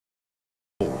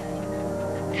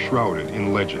shrouded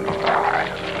in legend.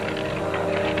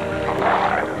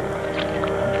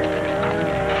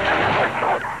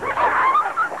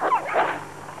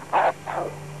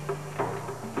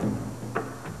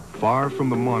 Far from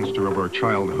the monster of our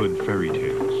childhood fairy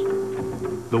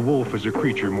tales, the wolf is a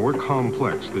creature more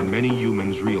complex than many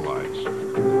humans realize.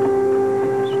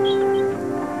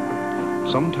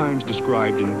 Sometimes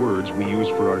described in words we use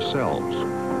for ourselves.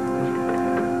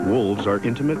 Wolves are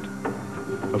intimate,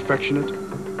 affectionate,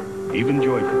 even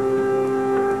joyful.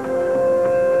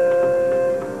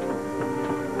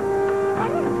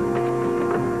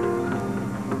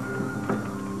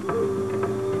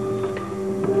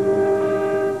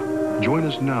 Join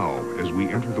us now as we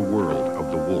enter the world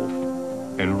of the wolf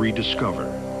and rediscover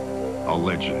a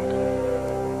legend.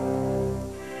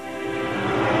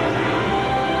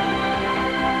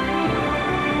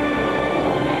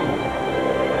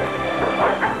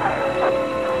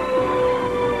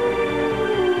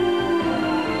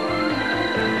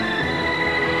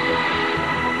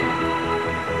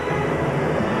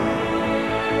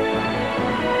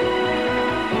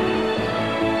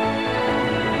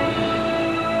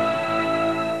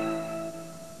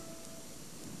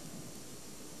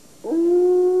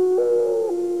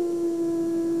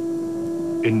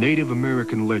 In Native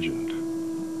American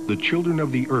legend, the children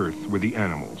of the earth were the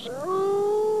animals,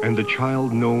 and the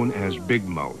child known as Big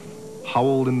Mouth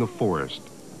howled in the forest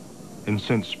and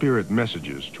sent spirit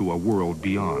messages to a world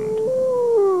beyond.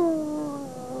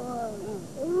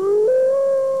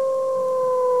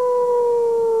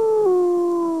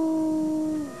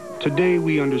 Today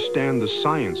we understand the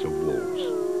science of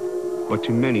wolves, but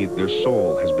to many their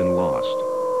soul has been lost.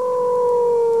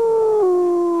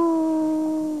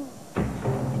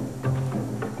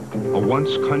 A once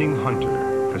cunning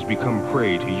hunter has become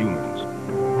prey to humans.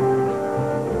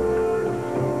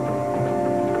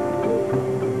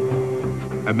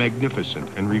 A magnificent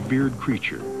and revered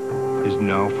creature is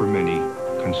now for many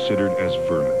considered as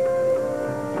vermin.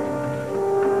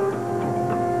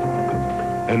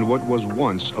 And what was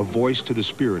once a voice to the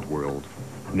spirit world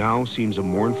now seems a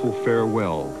mournful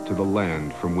farewell to the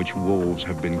land from which wolves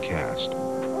have been cast.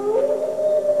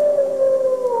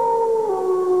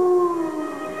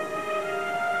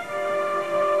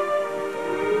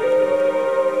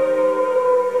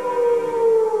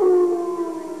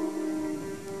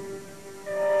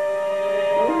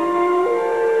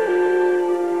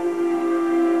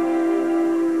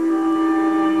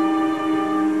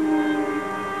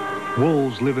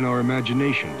 Wolves live in our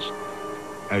imaginations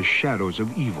as shadows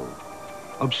of evil,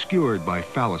 obscured by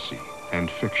fallacy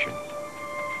and fiction.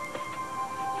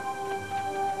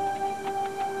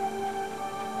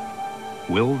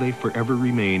 Will they forever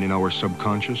remain in our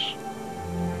subconscious,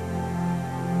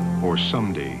 or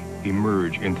someday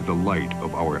emerge into the light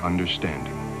of our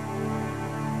understanding?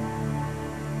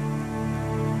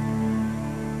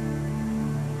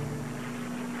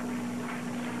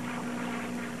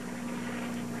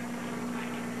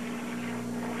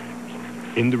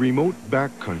 In the remote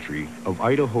backcountry of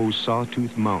Idaho's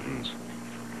Sawtooth Mountains,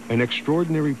 an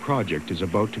extraordinary project is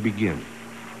about to begin.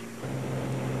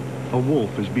 A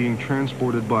wolf is being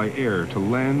transported by air to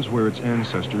lands where its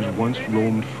ancestors once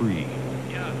roamed free.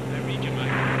 Yeah, that region, Mike.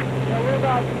 Yeah, we're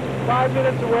about 5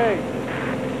 minutes away.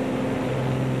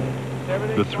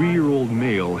 The 3-year-old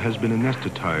male has been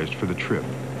anesthetized for the trip.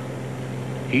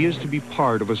 He is to be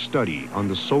part of a study on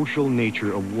the social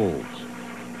nature of wolves,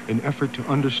 an effort to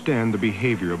understand the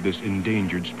behavior of this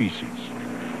endangered species.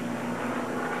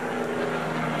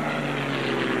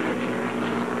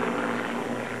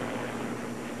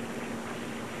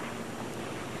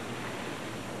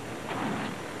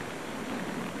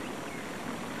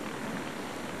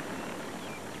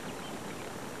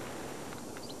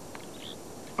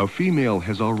 A female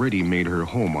has already made her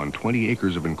home on 20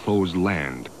 acres of enclosed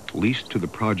land leased to the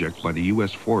project by the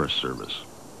U.S. Forest Service.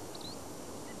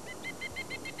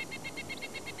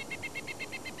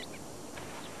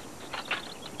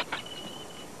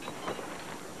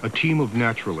 A team of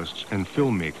naturalists and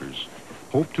filmmakers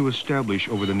hope to establish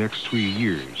over the next 3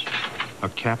 years a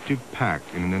captive pack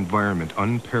in an environment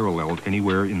unparalleled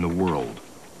anywhere in the world.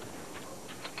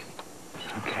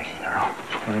 Okay, Earl,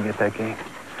 let me get that game.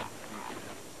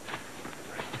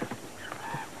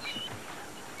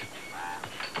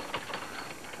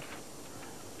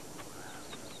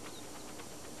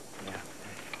 Yeah.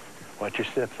 Watch your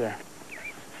steps there.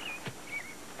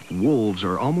 Wolves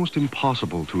are almost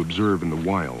impossible to observe in the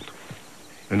wild,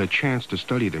 and a chance to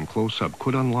study them close up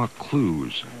could unlock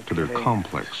clues to their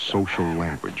complex social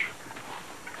language.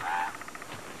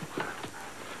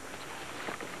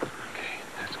 Okay,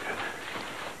 that's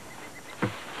good.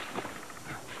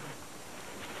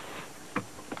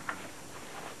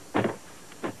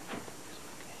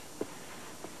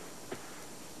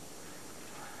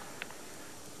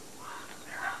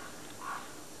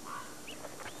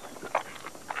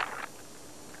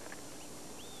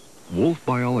 Wolf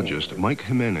biologist Mike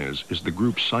Jimenez is the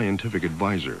group's scientific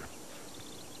advisor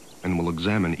and will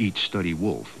examine each study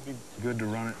wolf. It'd be good to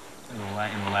run it in the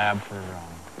lab for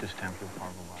distemper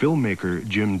parvovirus. Filmmaker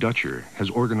Jim Dutcher has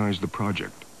organized the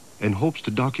project and hopes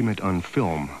to document on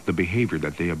film the behavior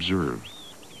that they observe.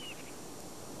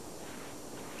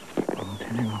 Okay, we'll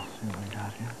see what we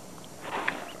got here.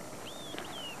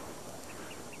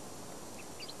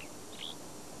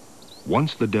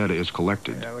 Once the data is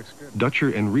collected, Yeah, looks good.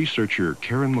 Dutcher and researcher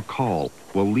Karen McCall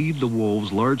will leave the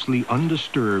wolves largely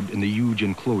undisturbed in the huge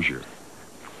enclosure.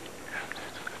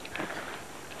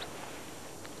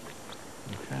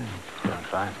 Okay. Doing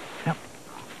fine. Yep.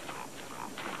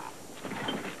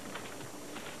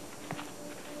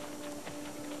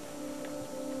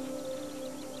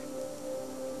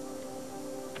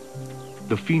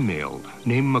 The female,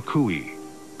 named Makui,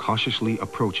 cautiously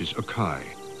approaches Akai,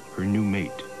 her new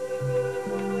mate.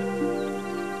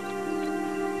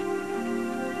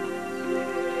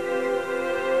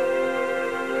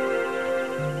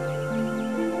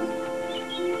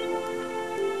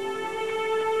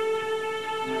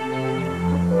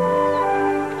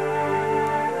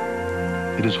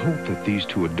 It is hoped that these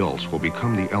two adults will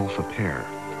become the alpha pair,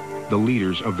 the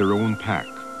leaders of their own pack.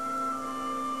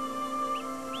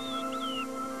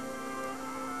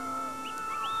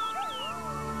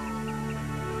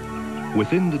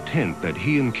 Within the tent that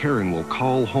he and Karen will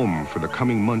call home for the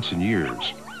coming months and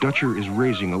years, Dutcher is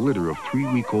raising a litter of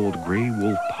 3-week-old gray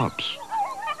wolf pups.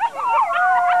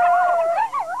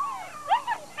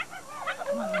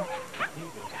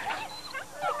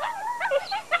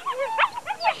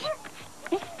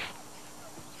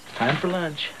 Time for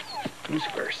lunch. Who's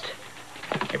first?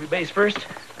 Everybody's first?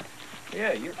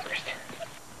 Yeah, you're first.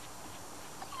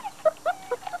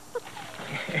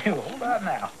 Hold on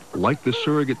now. Like the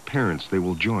surrogate parents they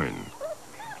will join,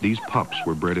 these pups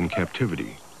were bred in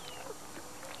captivity.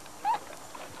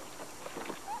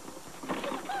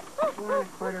 4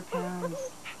 1/4 pounds.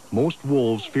 Most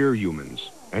wolves fear humans,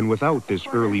 and without this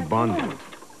early bonding,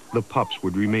 the pups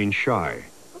would remain shy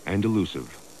and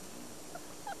elusive.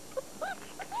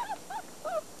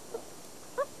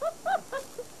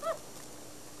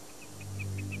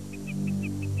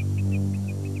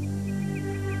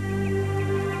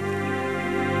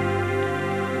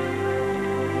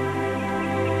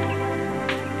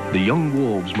 The young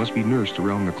wolves must be nursed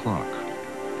around the clock.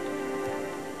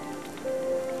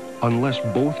 Unless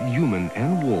both human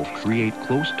and wolf create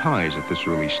close ties at this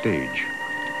early stage,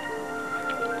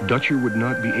 Dutcher would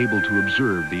not be able to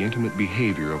observe the intimate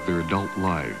behavior of their adult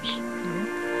lives.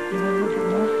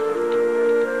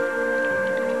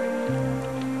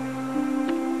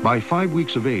 By 5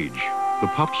 weeks of age, the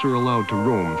pups are allowed to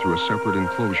roam through a separate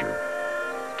enclosure.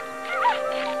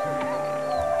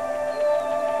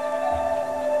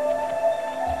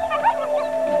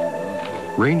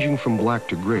 Ranging from black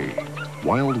to gray,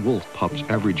 wild wolf pups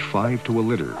average 5 to a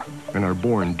litter and are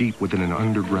born deep within an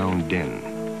underground den.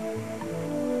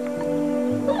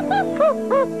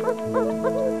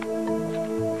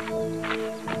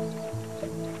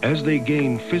 As they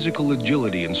gain physical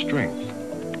agility and strength,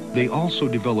 they also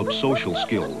develop social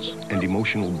skills and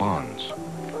emotional bonds.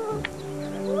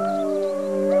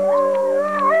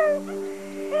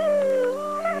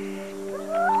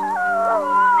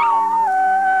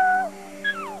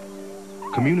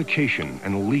 Communication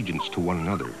and allegiance to one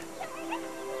another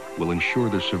will ensure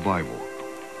their survival.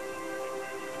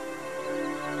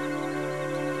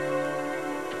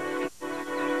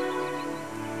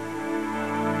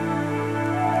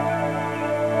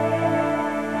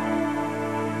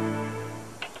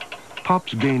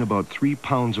 Pups gain about 3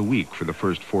 pounds a week for the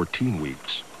first 14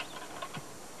 weeks,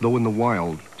 though in the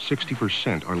wild,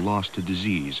 60% are lost to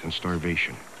disease and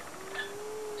starvation.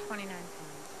 29 pounds.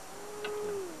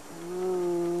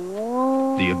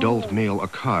 The adult male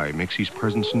Akai makes his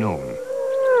presence known.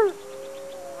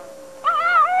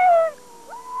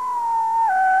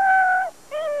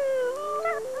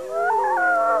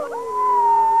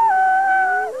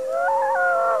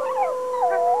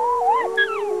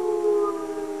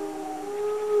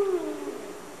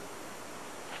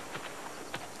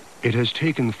 It has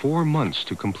taken 4 months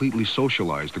to completely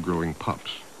socialize the growing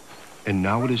pups, and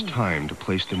now it is time to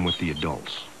place them with the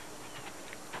adults.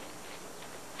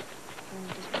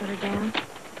 Just put her down.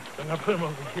 I'm gonna put him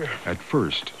over here. At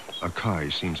first,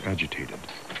 Akai seems agitated.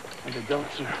 The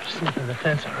adults are sniffing the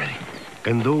fence already.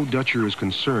 And though Dutcher is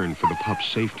concerned for the pup's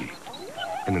safety,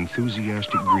 an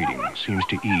enthusiastic greeting seems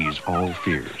to ease all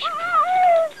fears.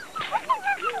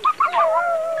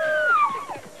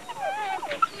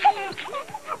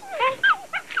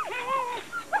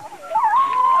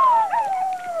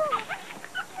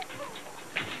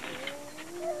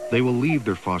 They will leave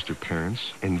their foster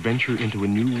parents and venture into a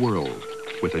new world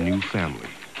with a new family,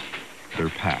 their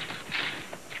pack.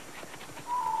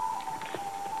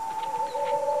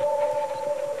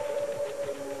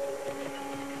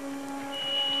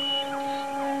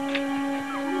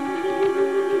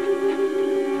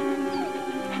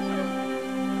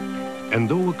 And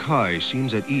though Akai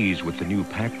seems at ease with the new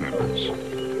pack members,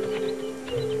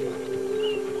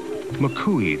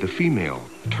 Makui, the female,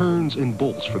 turns and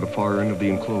bolts for the far end of the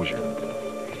enclosure.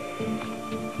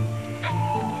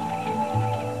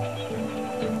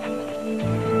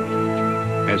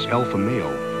 As alpha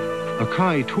male,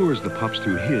 Akai tours the pups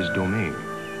through his domain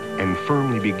and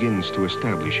firmly begins to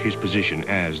establish his position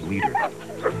as leader.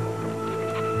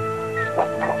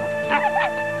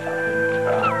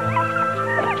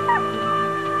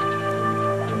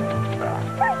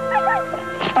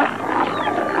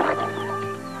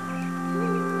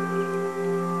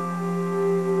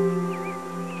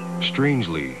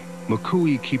 Strangely,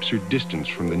 Makui keeps her distance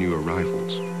from the new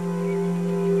arrivals.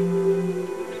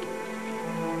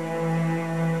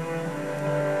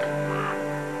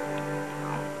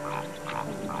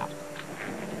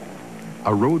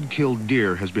 A road-killed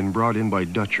deer has been brought in by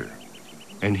Dutcher,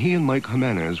 and he and Mike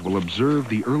Jimenez will observe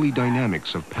the early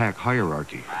dynamics of pack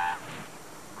hierarchy.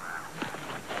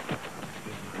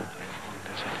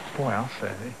 Boy, I'll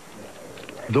say.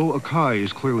 Though Akai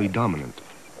is clearly dominant,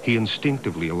 he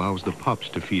instinctively allows the pups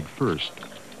to feed first.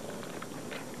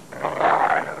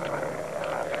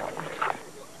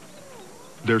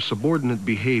 Their subordinate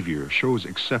behavior shows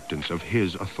acceptance of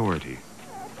his authority.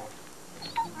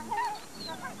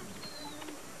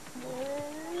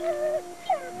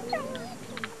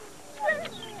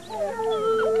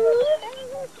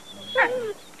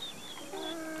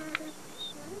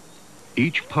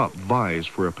 Each pup vies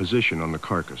for a position on the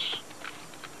carcass.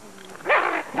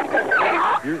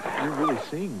 You're really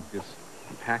seeing this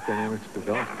pack dynamics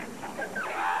develop.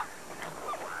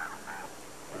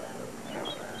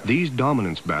 These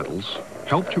dominance battles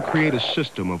help to create a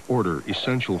system of order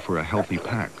essential for a healthy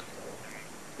pack.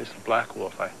 This is Black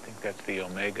Wolf. I think that's the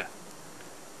Omega.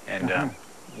 And,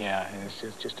 yeah, and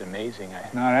it's just amazing.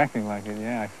 Not acting like it,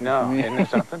 yeah. No, isn't it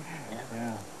something?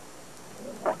 Yeah.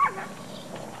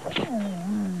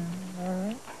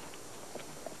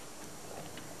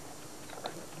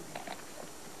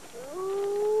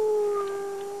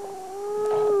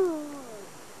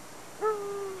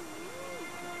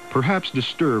 Perhaps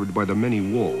disturbed by the many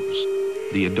wolves,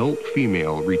 the adult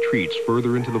female retreats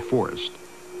further into the forest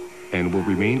and will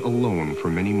remain alone for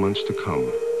many months to come.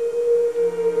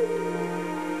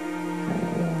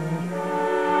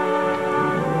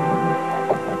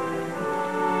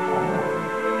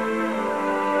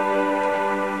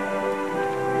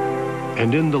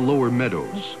 And in the lower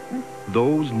meadows,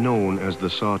 those known as the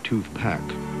Sawtooth Pack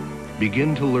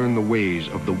begin to learn the ways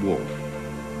of the wolf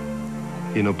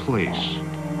in a place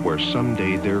where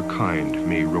someday their kind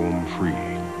may roam free.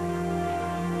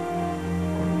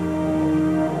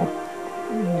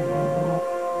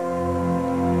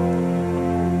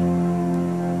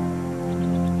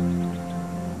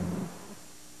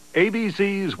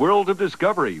 ABC's World of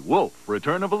Discovery, Wolf,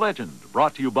 Return of a Legend,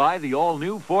 brought to you by the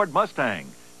all-new Ford Mustang.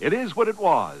 It is what it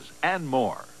was, and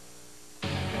more.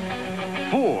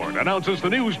 Ford announces the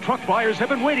news truck buyers have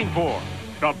been waiting for.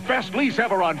 The best lease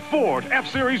ever on Ford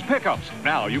F-Series pickups.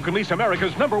 Now you can lease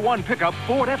America's #1 pickup,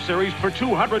 Ford F-Series, for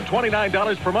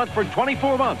 $229 per month for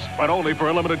 24 months, but only for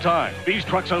a limited time. These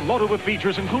trucks are loaded with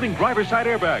features including driver's side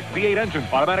airbag, V8 engine,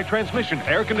 automatic transmission,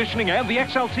 air conditioning, and the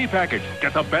XLT package.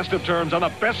 Get the best of terms on the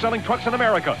best-selling trucks in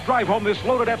America. Drive home this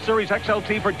loaded F-Series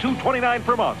XLT for $229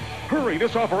 per month. Hurry,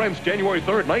 this offer ends January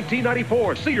 3rd,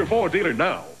 1994. See your Ford dealer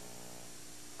now.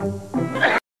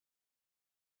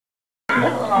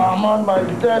 I'm on my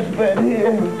deathbed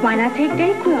here. Why not take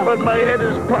Dayquil? But my head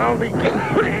is pounding.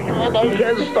 And I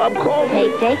can't stop coughing.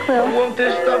 Take Dayquil. Won't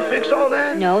this stuff fix all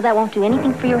that? No, that won't do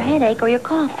anything for your headache or your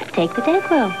cough. Take the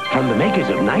Dayquil. From the makers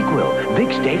of NyQuil,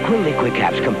 Vicks Dayquil Liquid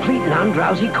Caps, complete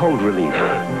non-drowsy cold relief.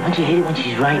 Don't you hate it when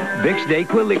she's right? Vicks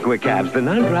Dayquil Liquid Caps, the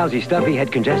non-drowsy, stuffy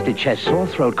head, congested chest, sore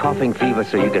throat, coughing, fever,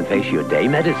 so you can face your day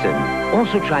medicine.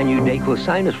 Also try new Dayquil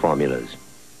sinus formulas.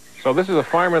 So this is a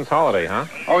fireman's holiday, huh?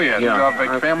 Oh,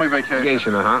 yeah. Family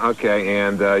vacation. Okay.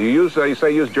 And you say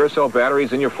use Duracell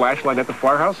batteries in your flashlight at the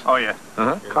firehouse? Oh, yeah.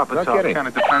 Cop it. Kind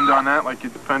of depend on that, like you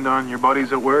depend on your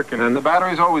buddies at work. And the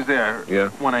battery's always there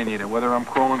when I need it, whether I'm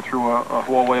crawling through a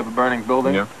hallway of a burning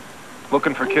building,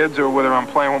 looking for kids, or whether I'm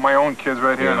playing with my own kids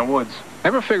right here in the woods.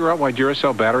 Ever figure out why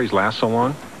Duracell batteries last so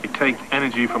long? They take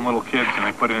energy from little kids and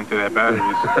they put it into their batteries.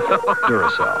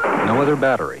 Duracell. No other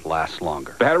battery lasts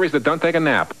longer. Batteries that don't take a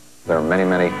nap. There are many,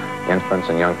 many infants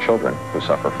and young children who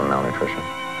suffer from malnutrition.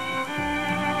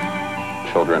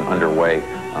 Children underweight,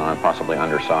 possibly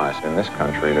undersized. In this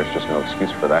country, there's just no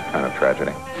excuse for that kind of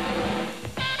tragedy.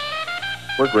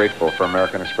 We're grateful for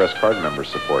American Express card members'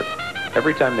 support.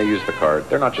 Every time they use the card,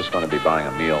 they're not just going to be buying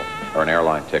a meal or an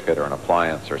airline ticket or an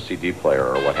appliance or CD player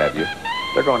or what have you.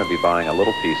 They're going to be buying a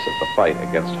little piece of the fight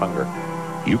against hunger.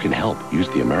 You can help. Use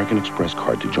the American Express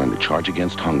card to join the Charge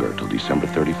Against Hunger till December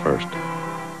 31st.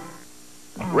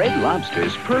 Red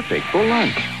Lobster's perfect for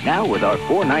lunch. Now with our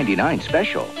 $4.99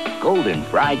 special. Golden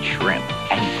fried shrimp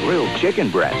and grilled chicken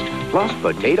breast, plus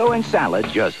potato and salad,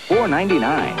 just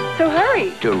 $4.99. So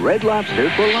hurry to Red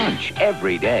Lobster for lunch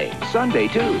every day, Sunday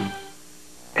too.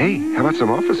 Hey, how about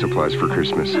some office supplies for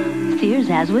Christmas? Sears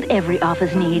has what every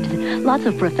office needs. Lots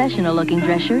of professional-looking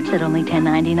dress shirts at only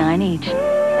 $10.99 each.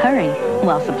 Hurry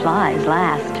while supplies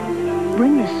last.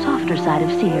 Bring the softer side of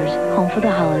Sears home for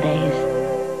the holidays.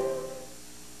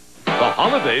 The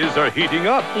holidays are heating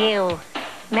up. You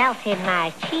melted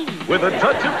my cheese. With a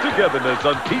touch of togetherness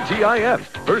on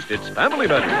TGIF. First, it's Family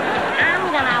Matters.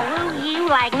 I'm gonna woo you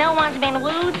like no one's been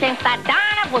wooed since the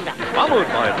dawn of wisdom. Followed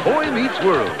by Boy Meets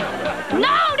World.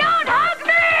 No, don't hug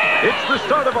me! It's the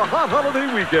start of a hot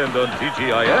holiday weekend on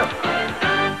TGIF.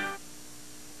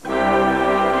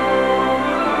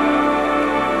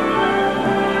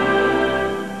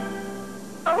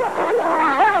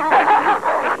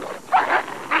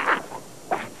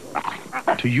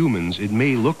 To humans, it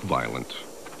may look violent,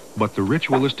 but the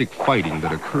ritualistic fighting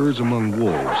that occurs among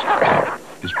wolves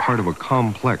is part of a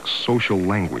complex social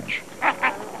language.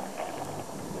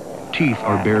 Teeth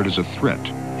are bared as a threat,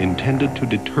 intended to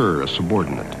deter a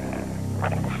subordinate.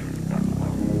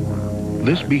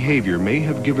 This behavior may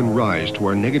have given rise to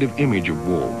our negative image of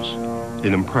wolves,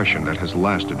 an impression that has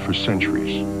lasted for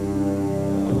centuries.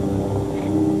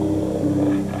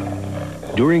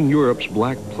 During Europe's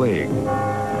Black Plague,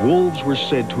 wolves were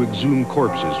said to exhume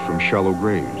corpses from shallow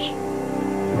graves.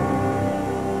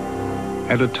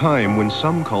 At a time when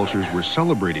some cultures were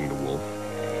celebrating the wolf,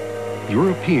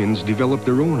 Europeans developed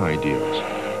their own ideas.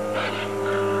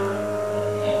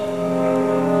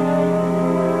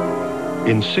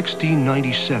 In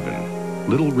 1697,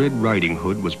 Little Red Riding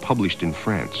Hood was published in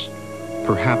France,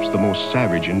 perhaps the most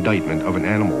savage indictment of an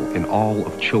animal in all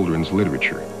of children's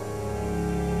literature.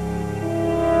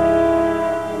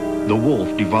 The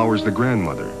wolf devours the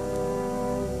grandmother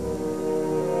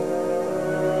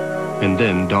and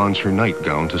then dons her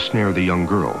nightgown to snare the young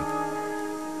girl.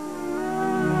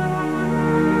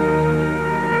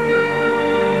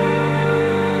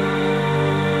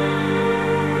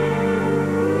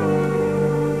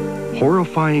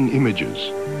 Horrifying images,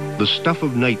 the stuff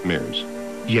of nightmares,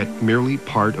 yet merely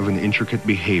part of an intricate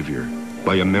behavior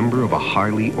by a member of a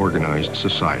highly organized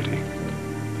society.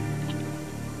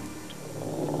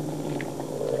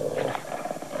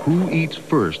 Who eats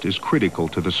first is critical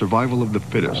to the survival of the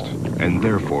fittest, and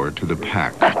therefore to the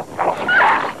pack.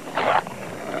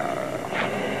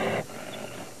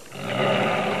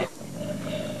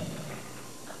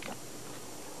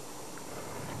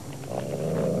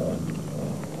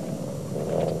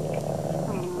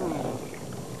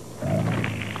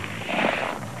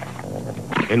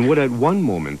 And what at one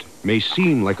moment may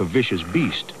seem like a vicious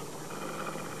beast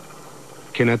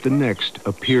can at the next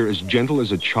appear as gentle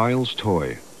as a child's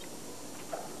toy.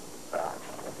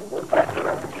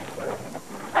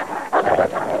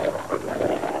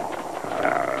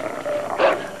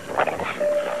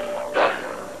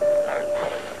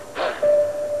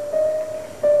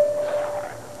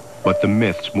 But the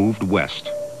myths moved west.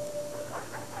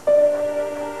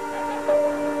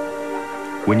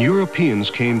 When Europeans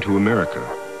came to America,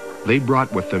 they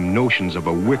brought with them notions of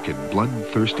a wicked,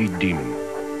 bloodthirsty demon,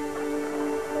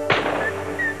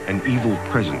 an evil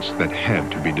presence that had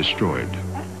to be destroyed.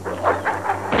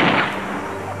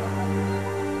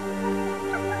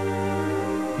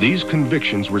 These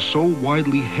convictions were so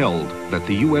widely held that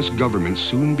the U.S. government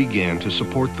soon began to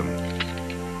support them.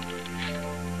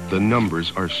 The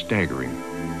numbers are staggering.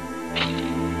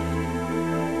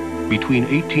 Between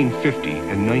 1850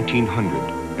 and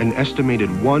 1900, an estimated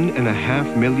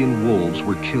 1.5 million wolves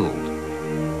were killed.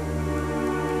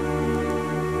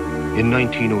 In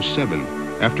 1907,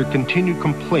 after continued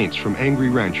complaints from angry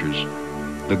ranchers,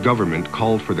 the government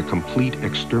called for the complete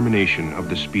extermination of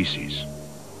the species.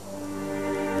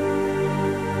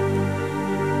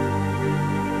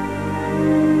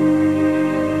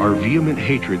 Our vehement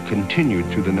hatred continued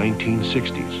through the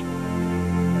 1960s.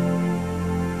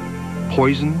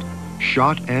 Poisoned,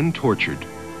 shot, and tortured,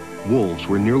 wolves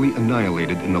were nearly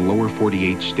annihilated in the lower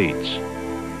 48 states.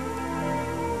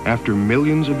 After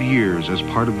millions of years as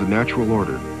part of the natural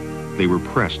order, they were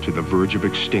pressed to the verge of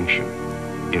extinction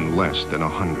in less than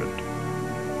 100.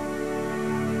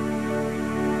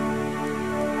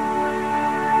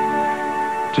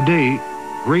 Today,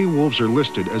 gray wolves are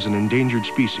listed as an endangered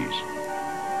species.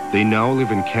 They now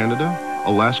live in Canada,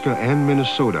 Alaska, and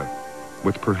Minnesota,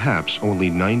 with perhaps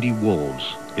only 90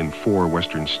 wolves in 4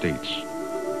 western states.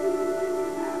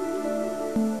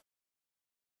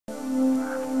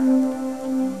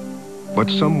 But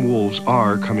some wolves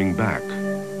are coming back,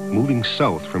 moving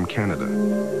south from Canada.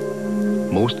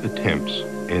 Most attempts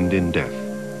end in death.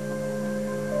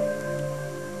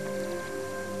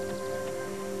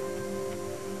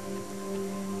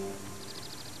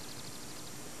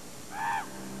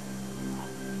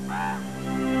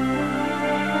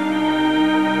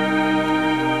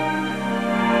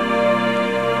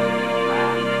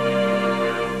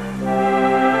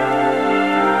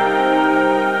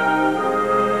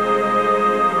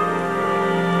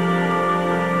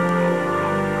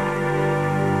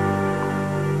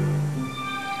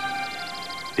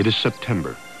 It is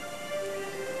September.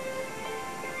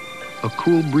 A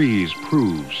cool breeze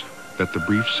proves that the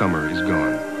brief summer is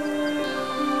gone.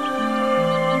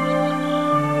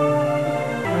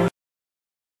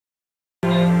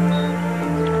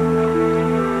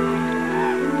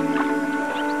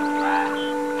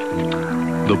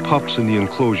 The pups in the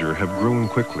enclosure have grown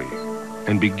quickly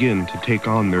and begin to take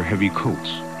on their heavy coats.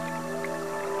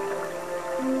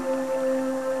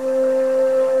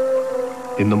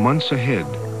 In the months ahead,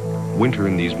 winter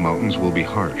in these mountains will be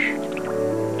harsh.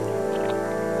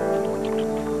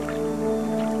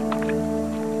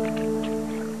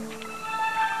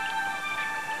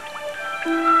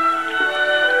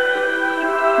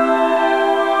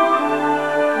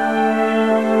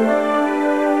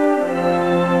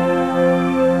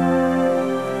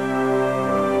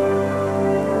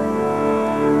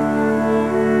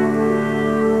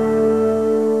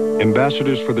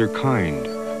 Ambassadors for their kind,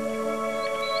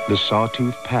 the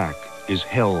Sawtooth Pack is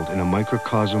held in a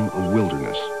microcosm of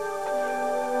wilderness.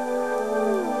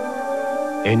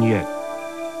 And yet,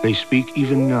 they speak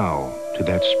even now to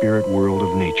that spirit world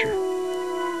of nature.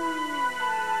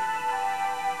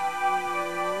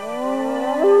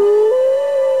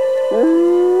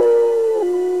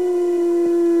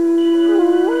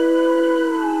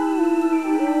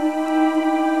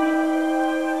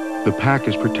 The pack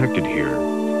is protected here,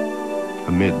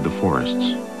 amid the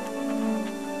forests.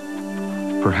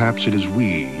 Perhaps it is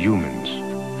we, humans,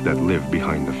 that live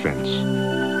behind the fence.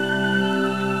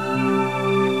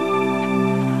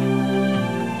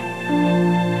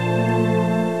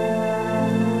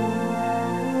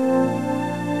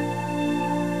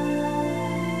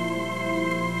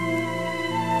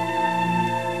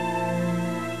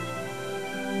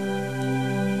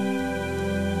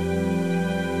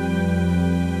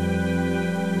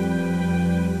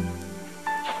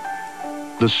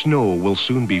 The snow will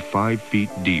soon be 5 feet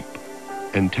deep,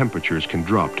 and temperatures can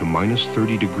drop to minus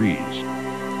 30 degrees.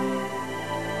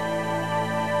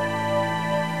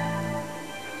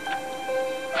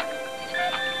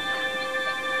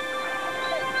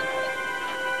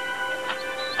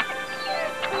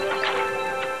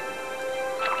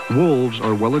 Wolves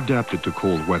are well adapted to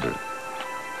cold weather,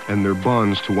 and their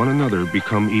bonds to one another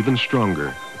become even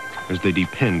stronger as they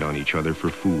depend on each other for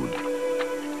food.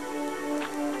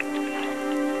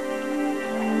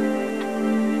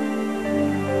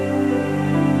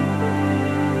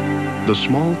 The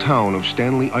small town of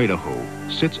Stanley, Idaho,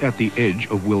 sits at the edge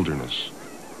of wilderness.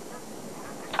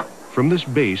 From this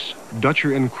base,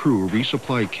 Dutcher and crew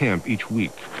resupply camp each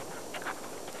week.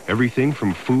 Everything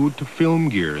from food to film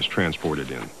gear is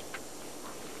transported in.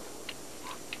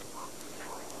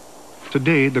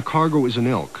 Today, the cargo is an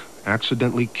elk,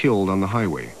 accidentally killed on the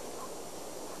highway.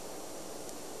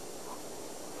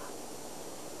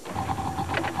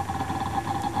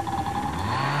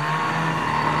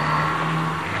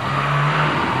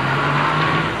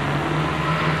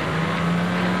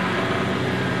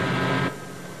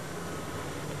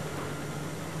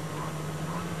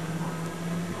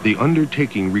 The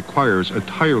undertaking requires a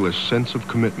tireless sense of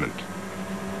commitment.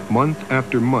 Month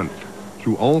after month,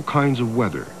 through all kinds of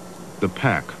weather, the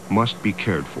pack must be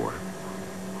cared for.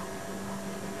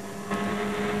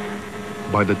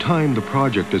 By the time the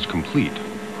project is complete,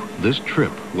 this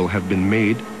trip will have been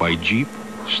made by jeep,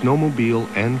 snowmobile,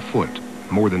 and foot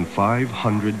more than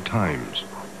 500 times.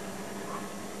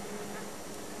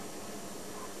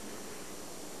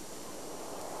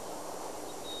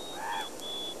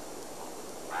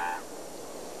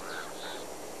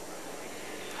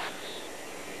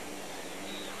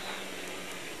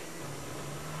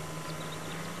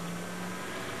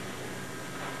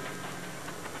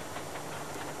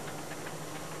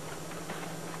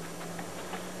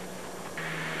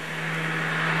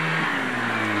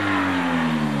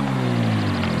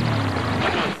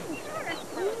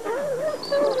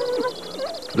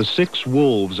 The 6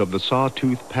 wolves of the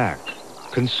Sawtooth Pack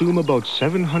consume about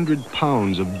 700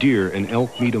 pounds of deer and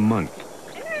elk meat a month.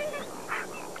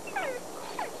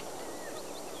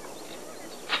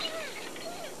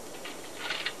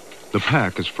 The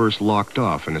pack is first locked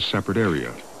off in a separate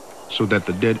area so that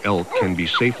the dead elk can be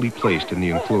safely placed in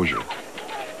the enclosure.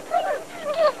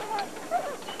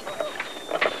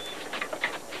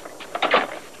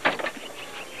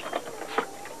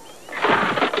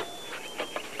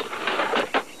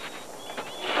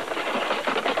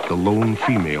 The lone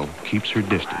female keeps her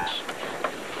distance.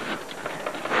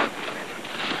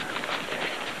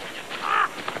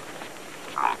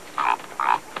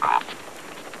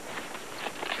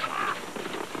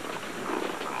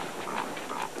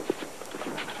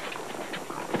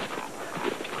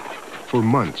 For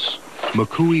months,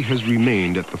 Makui has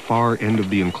remained at the far end of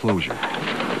the enclosure.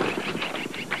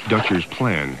 Dutcher's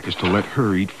plan is to let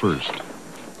her eat first.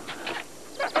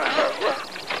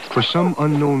 For some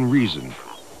unknown reason,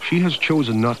 she has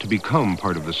chosen not to become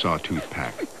part of the Sawtooth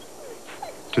Pack.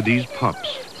 To these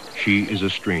pups, she is a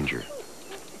stranger.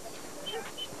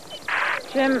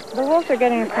 Jim, the wolves are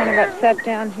getting kind of upset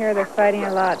down here. They're fighting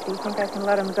a lot. Do you think I can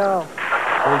let them go?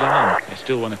 Hold on. I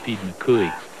still want to feed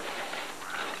Makui.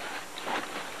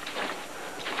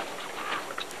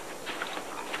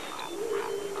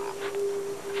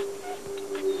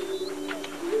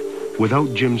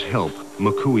 Without Jim's help,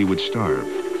 Makui would starve.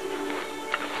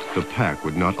 The pack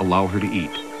would not allow her to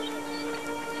eat.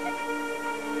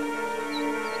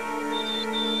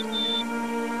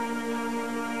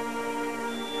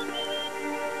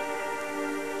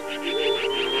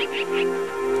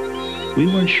 We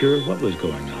weren't sure what was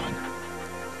going on.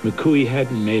 Makui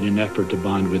hadn't made an effort to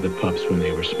bond with the pups when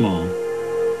they were small,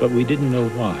 but we didn't know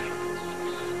why.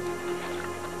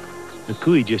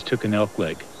 Makui just took an elk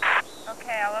leg.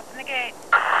 Okay, I'll open the gate.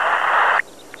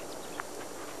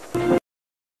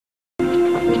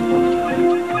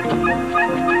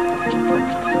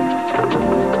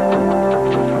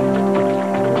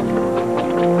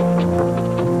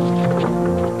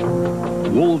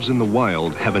 Wolves in the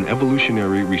wild have an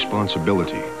evolutionary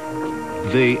responsibility.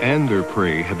 They and their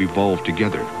prey have evolved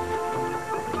together.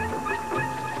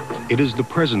 It is the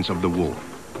presence of the wolf,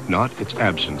 not its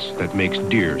absence, that makes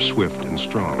deer swift and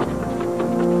strong.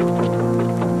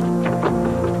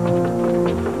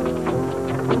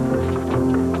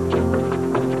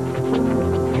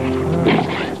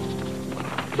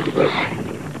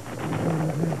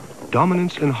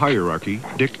 Dominance and hierarchy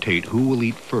dictate who will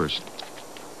eat first.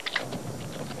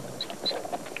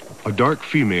 A dark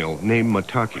female named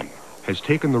Mataki has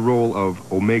taken the role of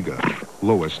Omega,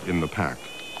 lowest in the pack.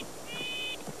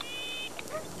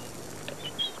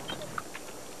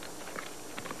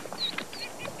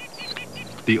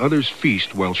 The others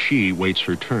feast while she waits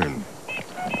her turn.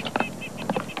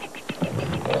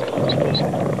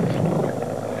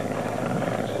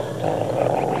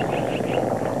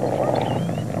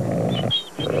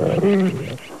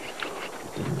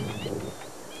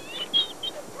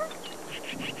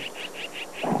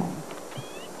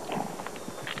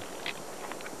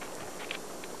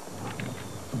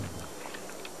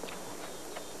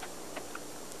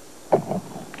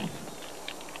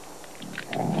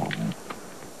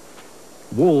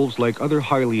 Wolves, like other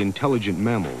highly intelligent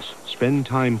mammals, spend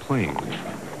time playing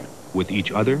with each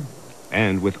other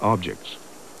and with objects.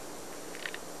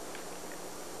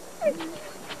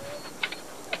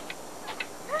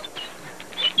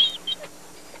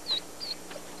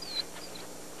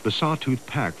 The Sawtooth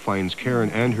Pack finds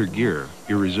Karen and her gear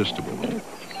irresistible.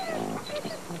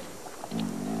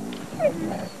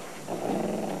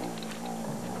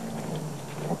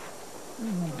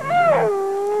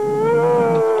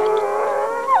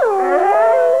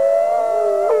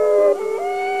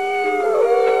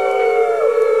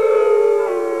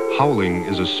 Howling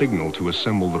is a signal to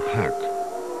assemble the pack.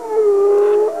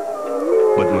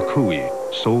 But Makui,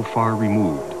 so far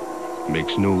removed,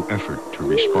 makes no effort to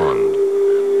respond.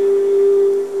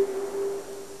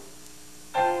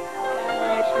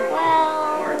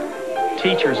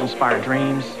 Teachers inspire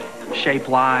dreams, shape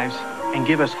lives, and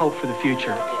give us hope for the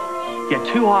future.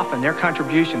 Yet too often, their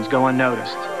contributions go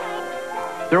unnoticed.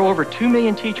 There are over 2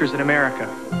 million teachers in America,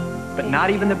 but not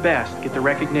even the best get the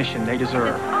recognition they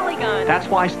deserve. That's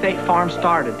why State Farm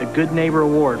started the Good Neighbor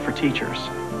Award for teachers.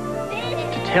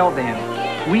 To tell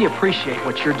them, we appreciate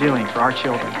what you're doing for our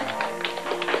children.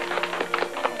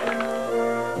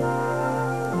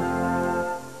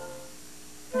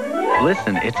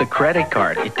 Listen, it's a credit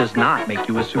card. It does not make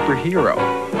you a superhero.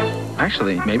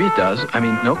 Actually, maybe it does. I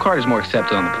mean, no card is more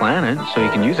accepted on the planet, so you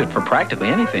can use it for practically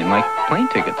anything, like plane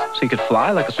tickets. So you could fly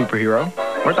like a superhero,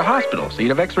 Or at the hospital, so you'd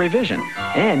have x-ray vision.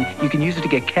 And you can use it to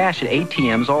get cash at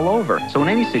ATMs all over. So in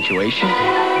any situation,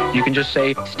 you can just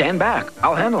say, stand back,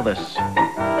 I'll handle this.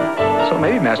 So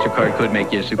maybe MasterCard could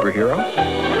make you a superhero.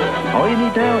 All you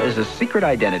need now is a secret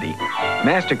identity.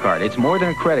 MasterCard, it's more than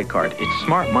a credit card. It's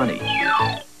smart money.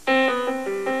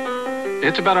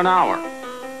 It's about an hour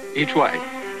each way.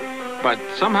 But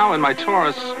somehow in my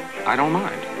Taurus, I don't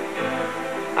mind.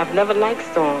 I've never liked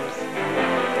storms.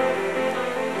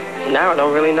 Now I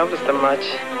don't really notice them much.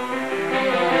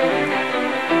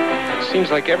 Seems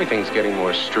like everything's getting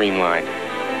more streamlined.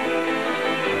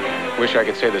 Wish I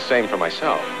could say the same for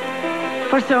myself.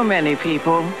 For so many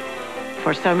people,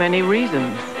 for so many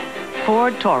reasons.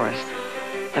 Ford Taurus,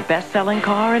 the best-selling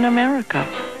car in America.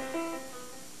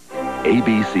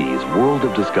 ABC's World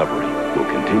of Discovery will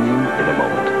continue in a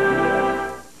moment.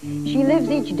 She lives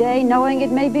each day knowing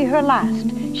it may be her last.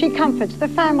 She comforts the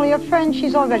family or friends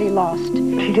she's already lost.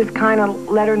 She just kind of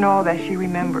let her know that she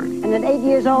remembered. And at 8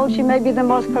 years old, she may be the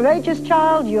most courageous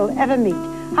child you'll ever meet.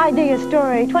 Idea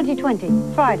Story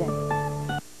 2020, Friday.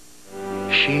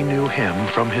 She knew him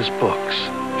from his books.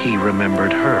 He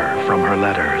remembered her from her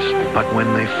letters. But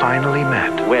when they finally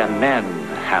met... Where men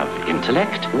have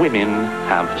intellect, women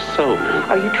have soul.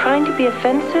 Are you trying to be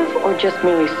offensive or just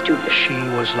merely stupid? She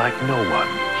was like no one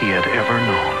he had ever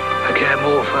known. I care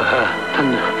more for her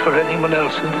than for anyone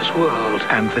else in this world.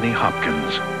 Anthony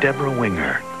Hopkins, Deborah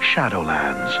Winger,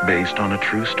 Shadowlands, based on a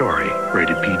true story,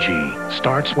 rated PG.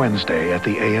 Starts Wednesday at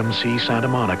the AMC Santa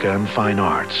Monica and Fine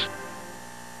Arts.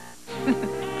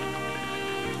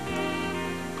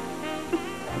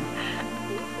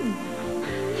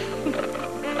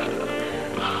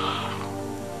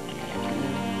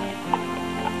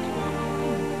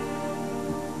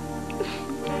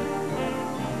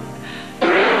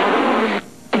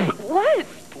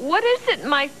 What is it,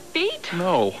 my feet?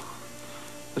 No,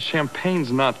 the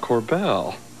champagne's not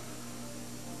Corbel.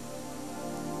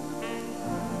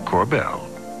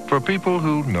 Corbel, for people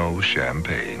who know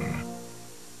champagne.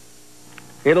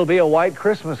 It'll be a white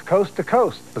Christmas coast to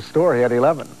coast. The story at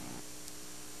 11.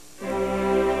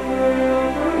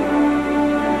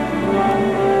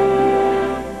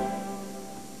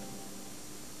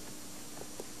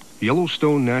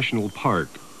 Yellowstone National Park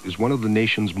is one of the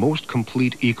nation's most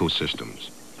complete ecosystems,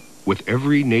 with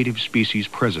every native species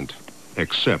present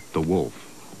except the wolf.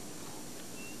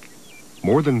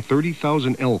 More than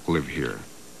 30,000 elk live here.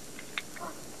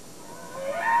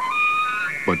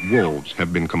 But wolves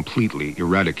have been completely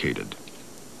eradicated.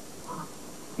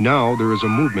 Now there is a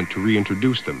movement to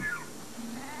reintroduce them.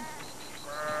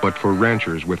 But for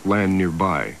ranchers with land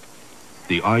nearby,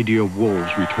 the idea of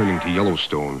wolves returning to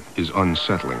Yellowstone is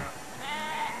unsettling.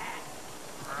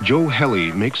 Joe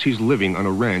Helly makes his living on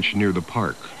a ranch near the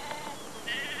park.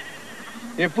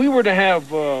 If we were to have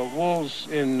wolves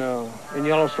in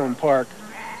Yellowstone Park,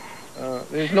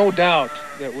 there's no doubt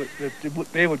that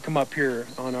they would come up here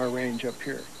on our range up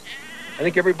here. I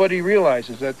think everybody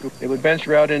realizes that they would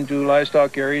venture out into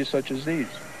livestock areas such as these.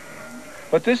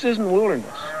 But this isn't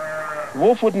wilderness. The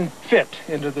wolf wouldn't fit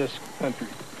into this country.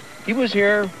 He was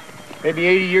here maybe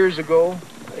 80 years ago.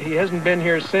 He hasn't been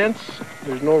here since.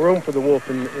 There's no room for the wolf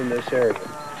in this area.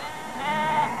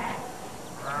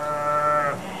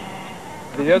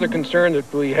 The other concern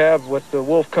that we have with the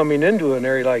wolf coming into an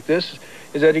area like this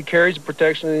is that he carries the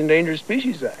Protection of the Endangered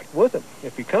Species Act with him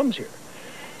if he comes here.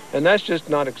 And that's just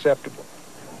not acceptable.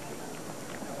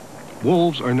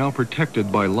 Wolves are now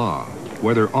protected by law,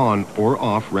 whether on or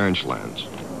off ranch lands,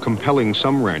 compelling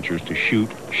some ranchers to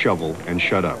shoot, shovel, and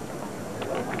shut up.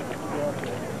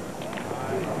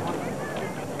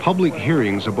 Public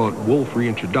hearings about wolf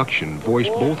reintroduction voice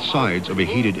both sides of a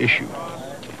heated issue.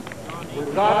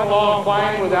 We've got along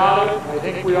fine without it. I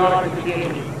think we ought to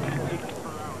continue.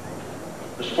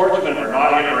 The sportsmen are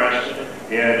not interested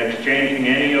in exchanging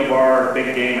any of our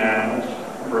big game animals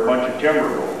for a bunch of timber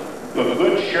wolves. A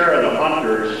good share of the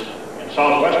hunters in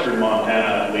southwestern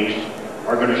Montana, at least,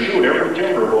 are going to shoot every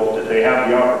timber wolf that they have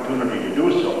the opportunity to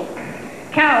do so.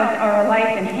 Cows are a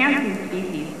life-enhancing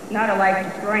species, not a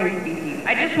life-destroying species.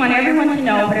 I just want everyone to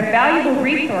know what a valuable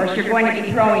resource you're going to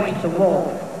be throwing to the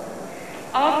wolves.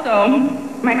 Also,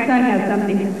 my son has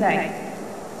something to say.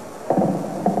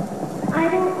 I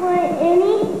don't want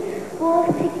any wolf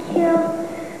to kill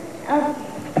a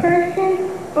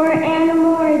person or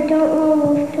animal. I don't want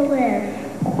wolves to live.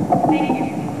 Thank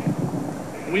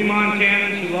you. We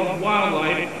Montanans who love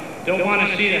wildlife don't want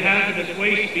to see the hazardous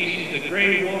waste species, the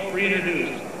gray wolf,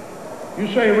 reintroduced. You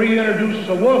say reintroduce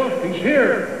the wolf. He's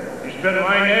here. He's been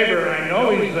my neighbor, and I know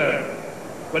he's there.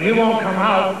 But he won't come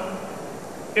out.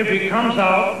 If he comes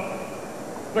out,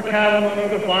 the cattleman or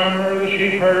the farmer or the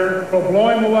sheep herder will blow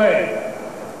him away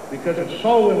because it's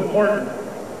so important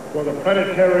for the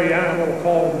predatory animal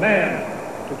called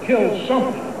man to kill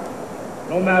something,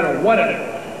 no matter what it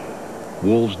is.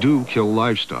 Wolves do kill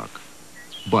livestock,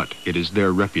 but it is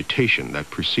their reputation that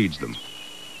precedes them.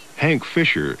 Hank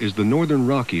Fisher is the Northern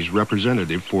Rockies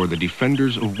representative for the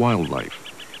Defenders of Wildlife.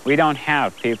 We don't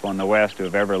have people in the West who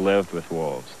have ever lived with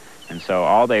wolves, and so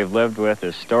all they've lived with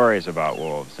is stories about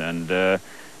wolves, and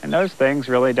those things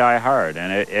really die hard.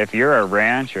 And if you're a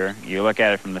rancher, you look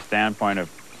at it from the standpoint of,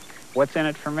 what's in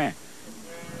it for me?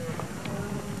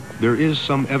 There is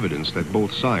some evidence that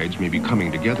both sides may be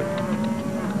coming together.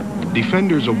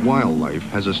 Defenders of Wildlife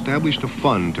has established a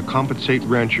fund to compensate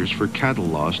ranchers for cattle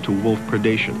loss to wolf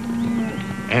predation.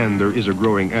 And there is a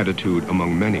growing attitude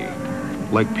among many,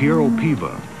 like Piero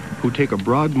Piva, who take a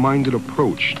broad-minded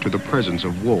approach to the presence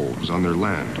of wolves on their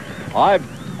land. I've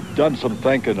done some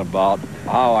thinking about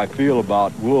how I feel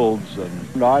about wolves,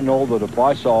 and I know that if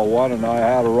I saw one and I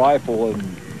had a rifle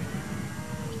and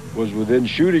was within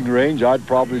shooting range, I'd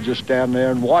probably just stand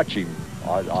there and watch him.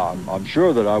 I'm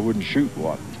sure that I wouldn't shoot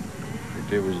one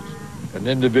if it was an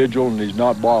individual and he's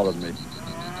not bothering me.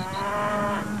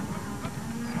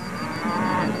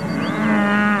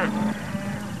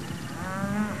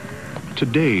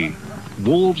 Today,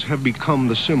 wolves have become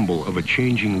the symbol of a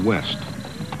changing West,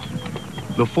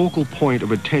 the focal point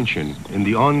of attention in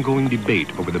the ongoing debate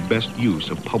over the best use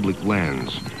of public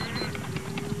lands.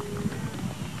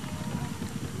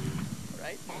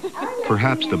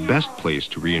 Perhaps the best place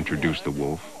to reintroduce the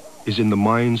wolf is in the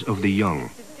minds of the young.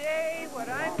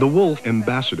 The Wolf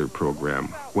Ambassador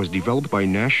Program was developed by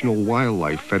National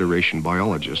Wildlife Federation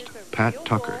biologist Pat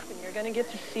Tucker. You're going to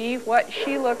get to see what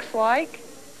she looks like.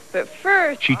 But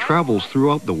first, she travels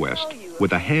throughout the West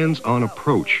with a hands-on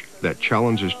approach that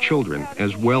challenges children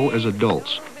as well as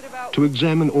adults to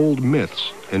examine old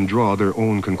myths and draw their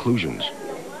own conclusions.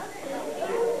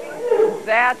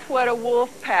 That's what a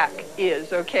wolf pack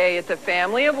is, okay? It's a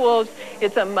family of wolves.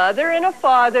 It's a mother and a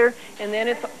father, and then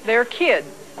it's their kids.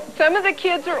 Some of the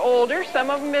kids are older. Some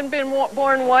of them have been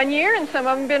born 1 year, and some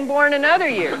of them have been born another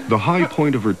year. The high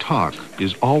point of her talk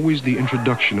is always the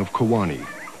introduction of Kawani,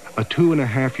 a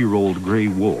 2.5-year-old gray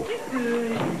wolf.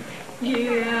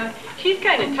 Yeah, she's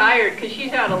kind of tired because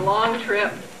she's had a long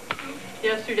trip.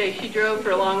 Yesterday she drove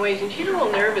for a long ways, and she's a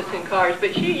little nervous in cars,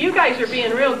 but you guys are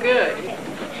being real good.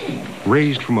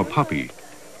 Raised from a puppy,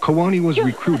 Kawani was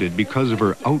recruited because of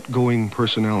her outgoing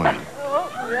personality.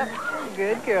 Oh, yep.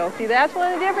 Good girl. See, that's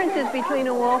one of the differences between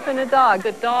a wolf and a dog.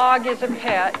 The dog is a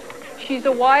pet. She's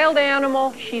a wild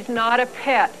animal. She's not a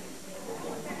pet.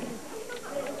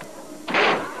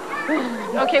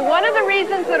 Okay, one of the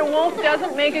reasons that a wolf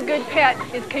doesn't make a good pet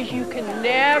is because you can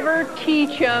never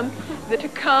teach them to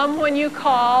come when you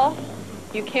call.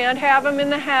 You can't have them in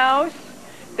the house.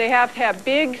 They have to have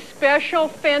big special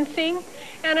fencing.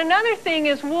 And another thing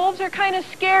is wolves are kind of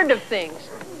scared of things.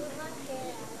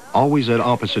 Always at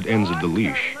opposite ends of the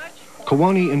leash,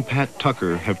 Kawani and Pat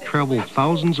Tucker have traveled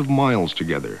thousands of miles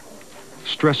together,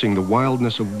 stressing the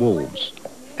wildness of wolves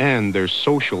and their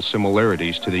social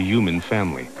similarities to the human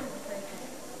family.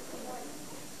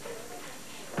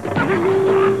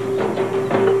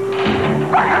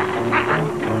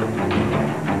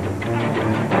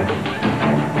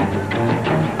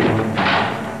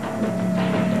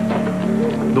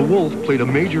 The wolf played a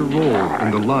major role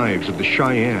in the lives of the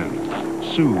Cheyenne,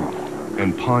 Sioux,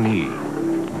 and Pawnee.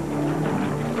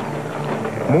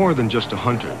 More than just a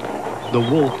hunter, the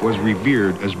wolf was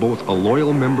revered as both a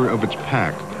loyal member of its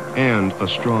pack and a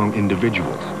strong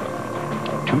individual,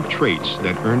 two traits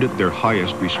that earned it their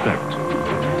highest respect.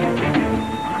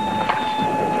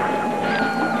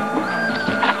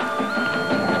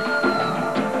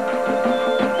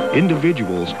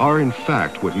 Individuals are in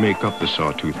fact what make up the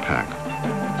Sawtooth Pack.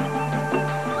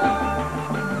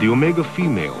 The Omega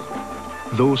female,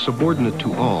 though subordinate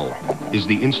to all, is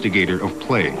the instigator of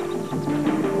play.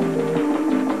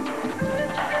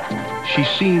 She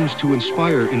seems to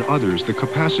inspire in others the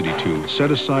capacity to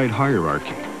set aside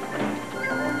hierarchy.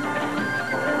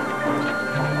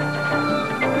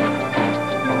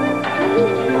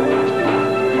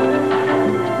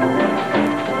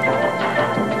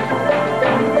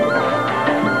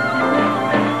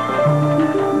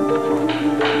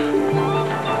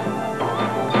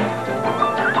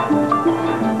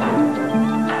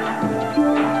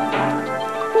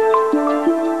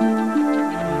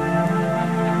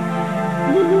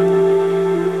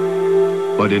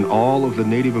 But in all of the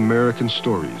Native American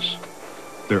stories,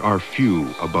 there are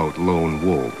few about lone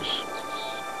wolves.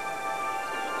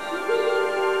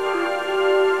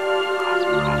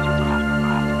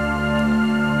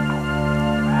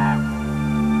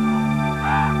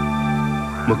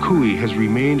 McCooey has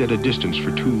remained at a distance for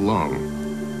too long,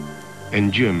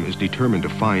 and Jim is determined to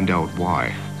find out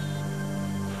why.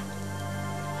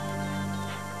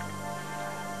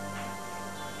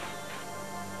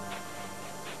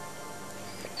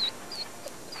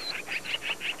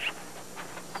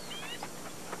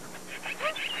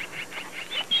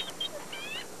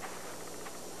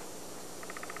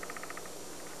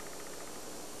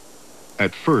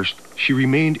 At first, she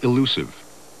remained elusive.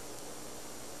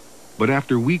 But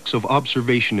after weeks of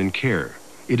observation and care,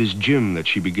 it is Jim that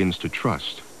she begins to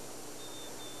trust.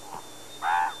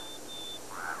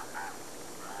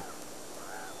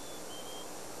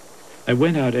 I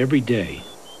went out every day.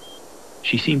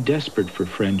 She seemed desperate for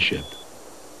friendship.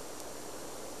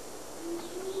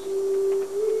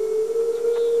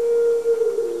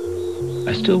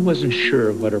 I still wasn't sure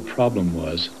of what her problem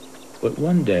was, but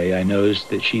one day I noticed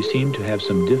that she seemed to have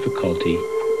some difficulty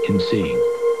in seeing.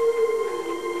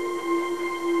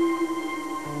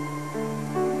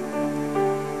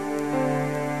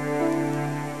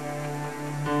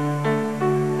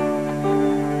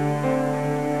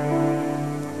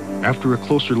 After a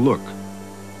closer look,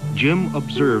 Jim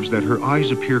observes that her eyes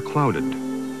appear clouded.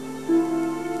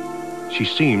 She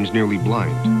seems nearly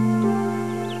blind.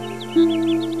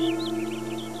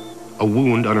 A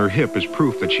wound on her hip is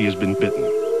proof that she has been bitten.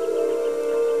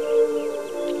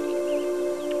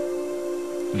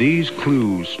 These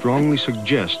clues strongly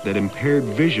suggest that impaired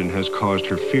vision has caused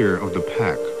her fear of the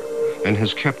pack and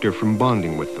has kept her from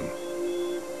bonding with them.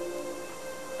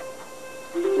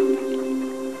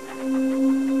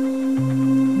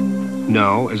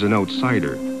 Now, as an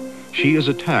outsider, she is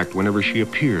attacked whenever she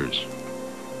appears.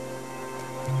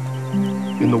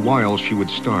 In the wild, she would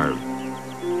starve,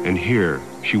 and here,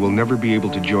 she will never be able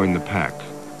to join the pack.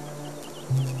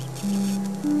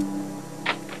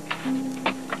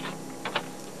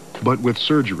 But with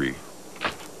surgery,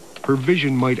 her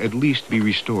vision might at least be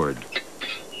restored.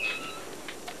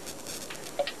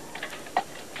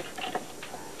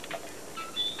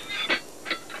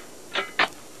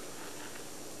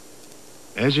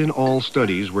 As in all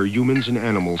studies where humans and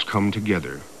animals come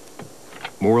together,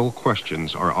 moral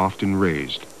questions are often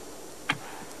raised.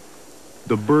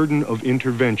 The burden of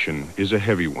intervention is a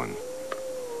heavy one.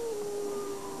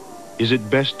 Is it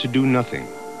best to do nothing?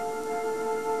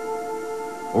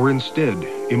 Or instead,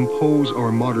 impose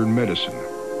our modern medicine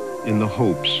in the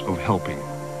hopes of helping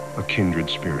a kindred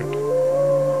spirit?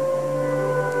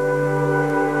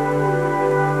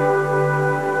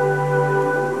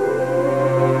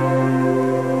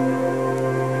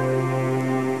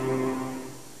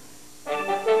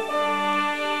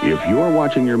 If you're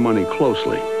watching your money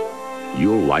closely,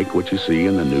 you'll like what you see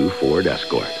in the new Ford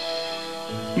Escort.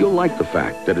 You'll like the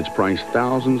fact that it's priced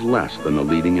thousands less than the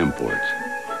leading imports,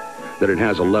 that it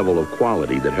has a level of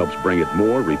quality that helps bring it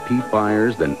more repeat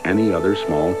buyers than any other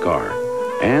small car,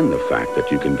 and the fact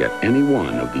that you can get any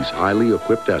one of these highly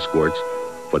equipped Escorts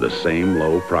for the same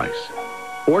low price.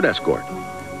 Ford Escort,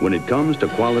 when it comes to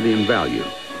quality and value,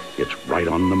 it's right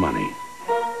on the money.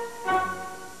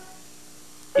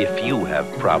 If you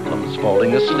have problems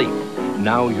falling asleep,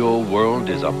 now your world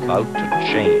is about to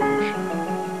change.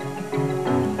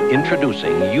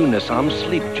 Introducing Unisom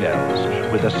Sleep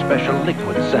Gels with a special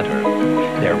liquid center.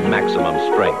 They're maximum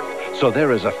strength, so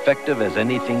they're as effective as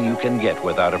anything you can get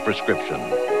without a prescription.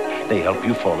 They help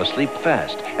you fall asleep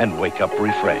fast and wake up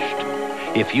refreshed.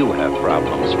 If you have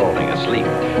problems falling asleep,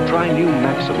 try new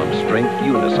maximum strength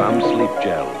Unisom Sleep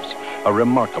Gels. A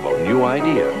remarkable new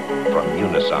idea from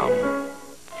Unisom.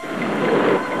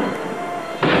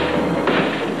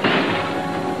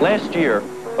 Last year,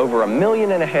 over 1.5 million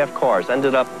cars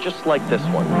ended up just like this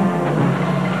one.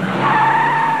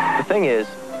 The thing is,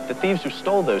 the thieves who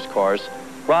stole those cars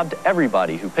robbed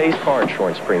everybody who pays car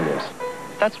insurance premiums.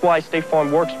 That's why State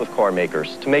Farm works with car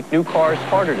makers to make new cars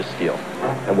harder to steal,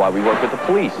 and why we work with the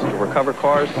police to recover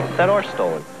cars that are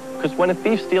stolen. Because when a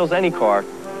thief steals any car,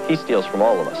 he steals from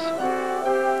all of us.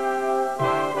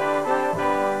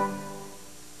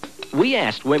 We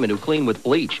asked women who clean with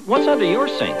bleach, what's under your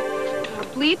sink?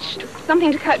 Bleach,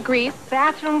 something to cut grease.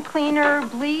 Bathroom cleaner,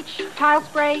 bleach, tile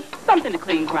spray. Something to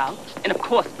clean grout. And of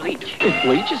course, bleach. If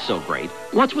bleach is so great,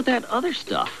 what's with that other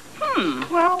stuff?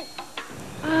 Well,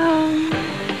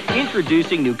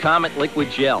 Introducing new Comet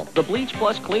Liquid Gel, the bleach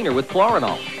plus cleaner with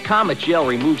chlorinol. Comet Gel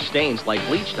removes stains like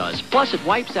bleach does, plus it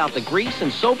wipes out the grease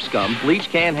and soap scum bleach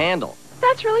can't handle.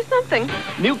 That's really something.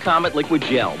 New Comet Liquid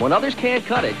Gel. When others can't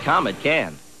cut it, Comet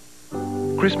can.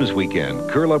 Christmas weekend,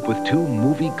 curl up with two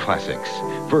movie classics.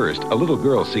 First, a little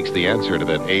girl seeks the answer to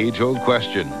that age-old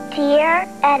question. Dear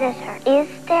editor, is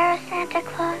there a Santa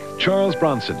Claus? Charles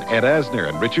Bronson, Ed Asner,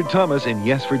 and Richard Thomas in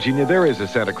Yes, Virginia, There Is a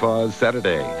Santa Claus,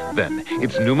 Saturday. Then,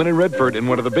 it's Newman and Redford in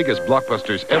one of the biggest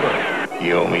blockbusters ever.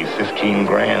 You owe me 15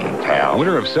 grand, pal.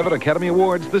 Winner of 7 Academy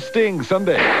Awards, The Sting,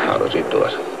 Sunday. How does he do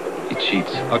it? He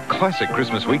cheats. A classic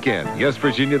Christmas weekend. Yes,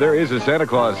 Virginia, There Is a Santa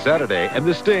Claus, Saturday, and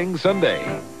The Sting,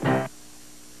 Sunday.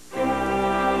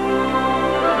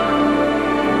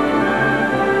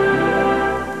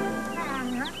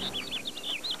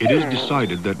 It is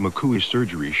decided that McCooey's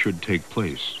surgery should take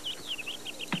place.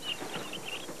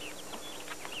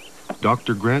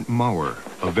 Dr. Grant Maurer,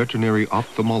 a veterinary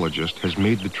ophthalmologist, has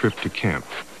made the trip to camp,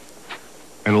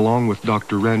 and along with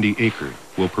Dr. Randy Aker,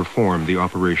 will perform the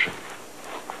operation.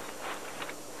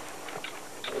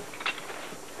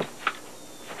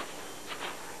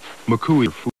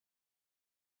 McCooey food.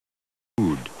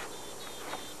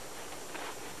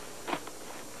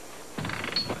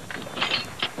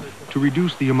 To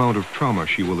reduce the amount of trauma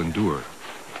she will endure,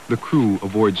 the crew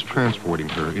avoids transporting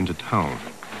her into town.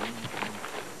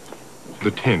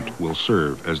 The tent will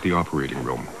serve as the operating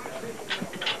room.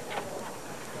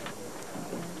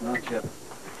 Not yet.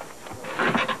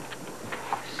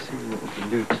 See what we can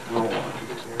do tomorrow.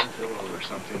 Pillow or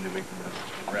something to make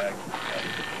the rag.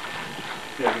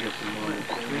 Yeah, we get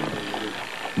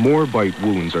some more bite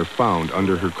wounds are found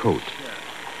under her coat.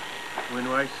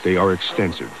 They are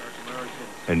extensive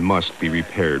and must be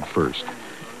repaired first.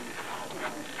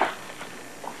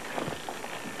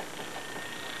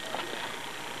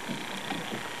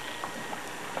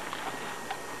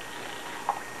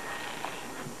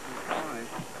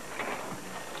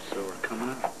 So we're coming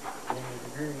up.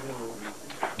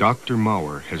 Dr.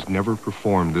 Maurer has never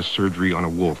performed this surgery on a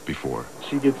wolf before.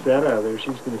 She gets that out of there,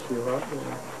 she's going to feel a lot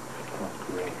better. Oh,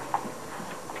 great.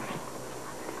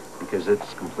 Because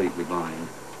it's completely blind.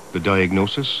 The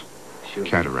diagnosis?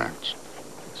 Cataracts.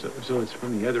 So it's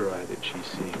from the other eye that she's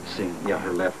seeing? Yeah,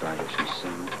 her left eye that she's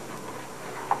seeing.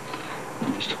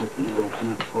 I'm just hoping it'll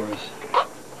open up for us.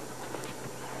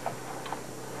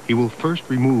 He will first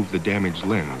remove the damaged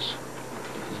lens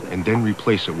and then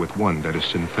replace it with one that is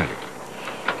synthetic.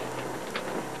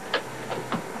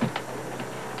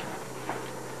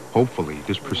 Hopefully,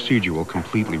 this procedure will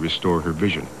completely restore her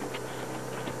vision.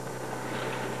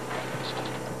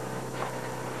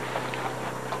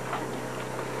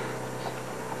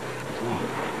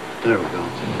 There we go. All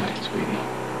right, sweetie.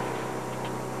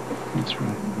 That's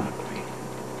right, Buckley.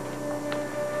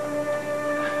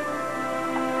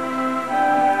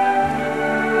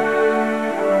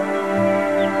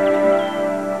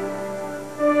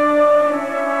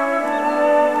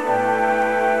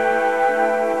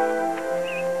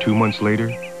 Two months later,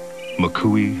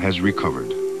 McCooey has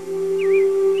recovered.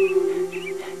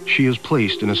 She is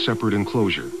placed in a separate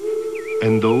enclosure,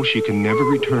 and though she can never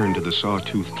return to the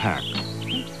Sawtooth Pack,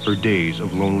 her days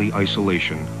of lonely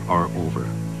isolation are over.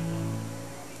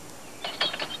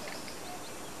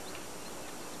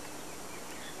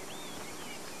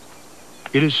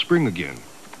 It is spring again,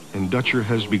 and Dutcher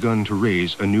has begun to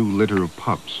raise a new litter of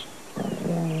pups.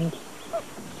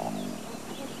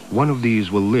 One of these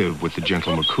will live with the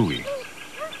gentle McCooey,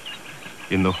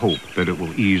 in the hope that it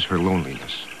will ease her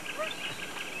loneliness.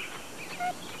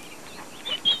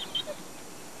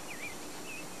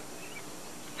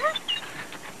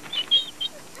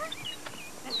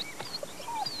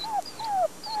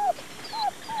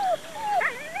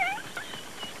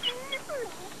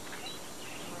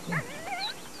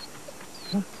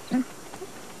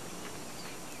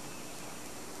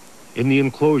 In the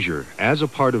enclosure, as a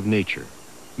part of nature,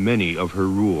 many of her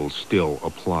rules still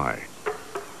apply.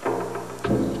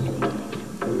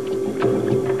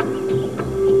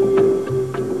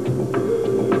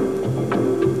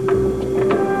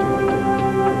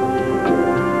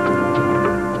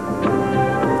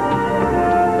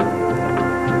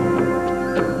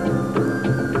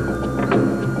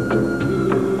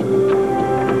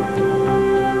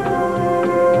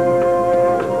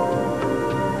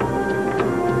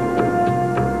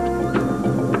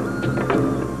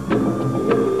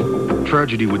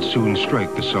 Tragedy would soon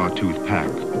strike the Sawtooth Pack,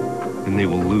 and they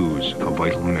will lose a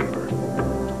vital member.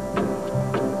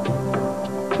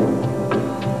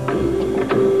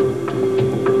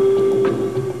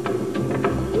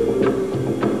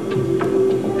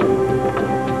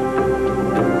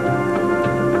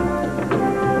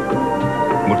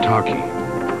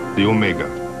 Motaki, the Omega,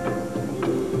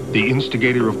 the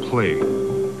instigator of play,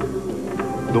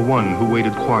 the one who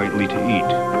waited quietly to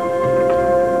eat,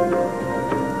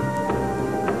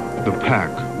 The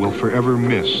pack will forever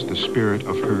miss the spirit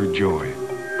of her joy.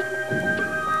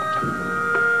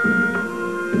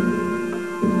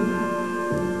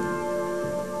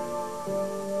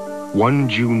 One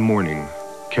June morning,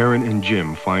 Karen and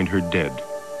Jim find her dead.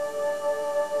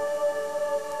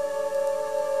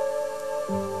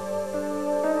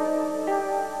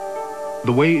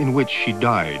 The way in which she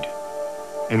died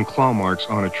and claw marks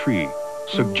on a tree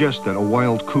suggest that a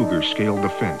wild cougar scaled the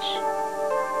fence.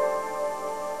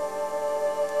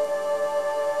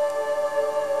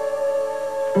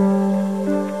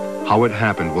 How it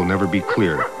happened will never be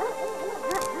clear,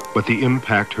 but the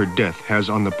impact her death has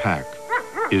on the pack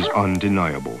is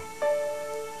undeniable.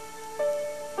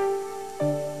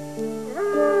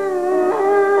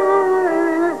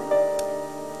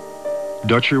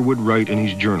 Dutcher would write in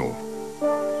his journal,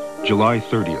 July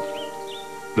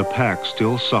 30th, the pack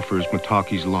still suffers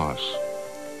Mataki's loss.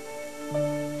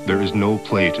 There is no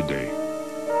play today.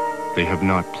 They have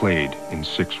not played in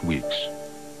 6 weeks.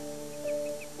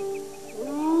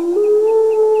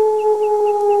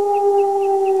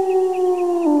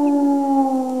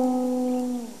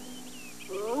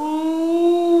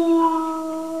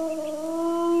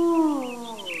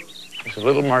 It's a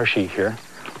little marshy here.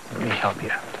 Let me help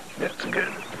you. That's good.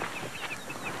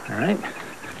 All right.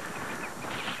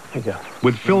 Here you go.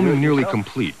 With filming nearly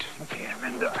complete,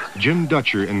 Jim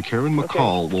Dutcher and Karen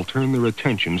McCall will turn their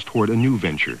attentions toward a new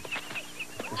venture.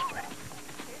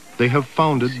 They have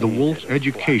founded the Wolf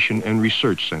Education and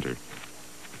Research Center.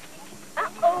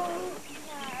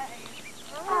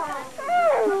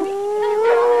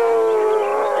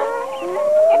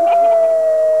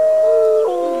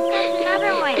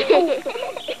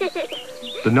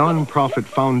 The non-profit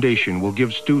foundation will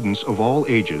give students of all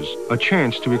ages a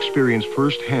chance to experience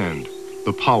firsthand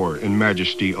the power and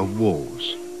majesty of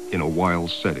wolves in a wild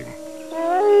setting.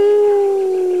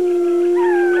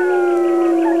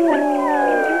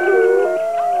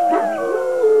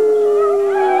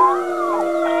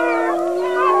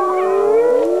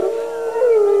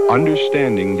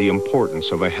 Understanding the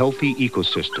importance of a healthy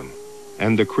ecosystem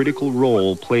and the critical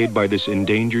role played by this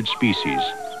endangered species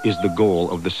is the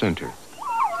goal of the center.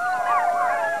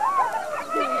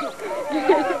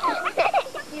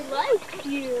 He likes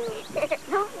you.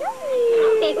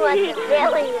 He wants to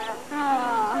belly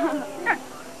you.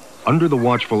 Under the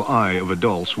watchful eye of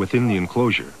adults within the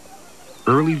enclosure,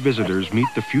 early visitors meet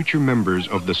the future members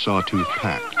of the Sawtooth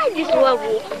Pack. I just love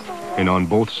you. And on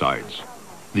both sides,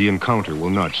 the encounter will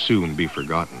not soon be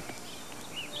forgotten.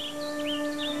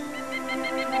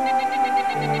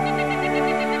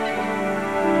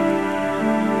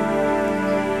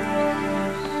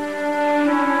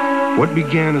 What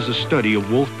began as a study of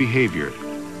wolf behavior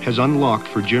has unlocked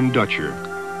for Jim Dutcher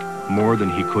more than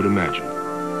he could imagine.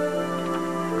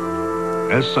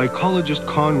 As psychologist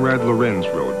Conrad Lorenz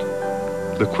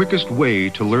wrote, the quickest way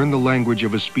to learn the language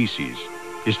of a species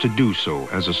is to do so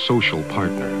as a social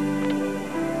partner.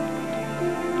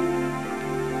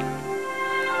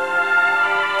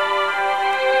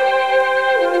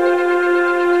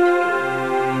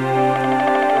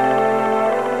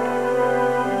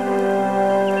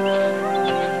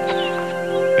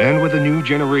 And with a new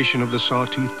generation of the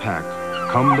Sawtooth Pack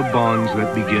come the bonds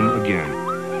that begin again,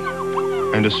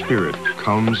 and a spirit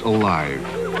comes alive.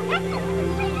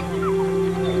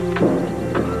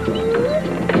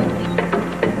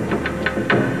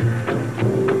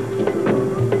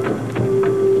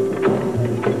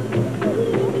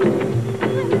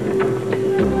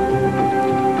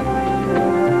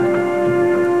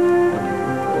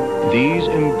 These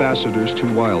ambassadors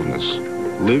to wildness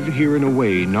live here in a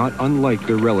way not unlike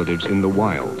their relatives in the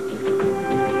wild.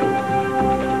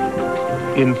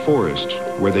 In forests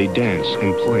where they dance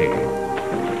and play,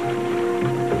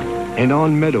 and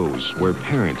on meadows where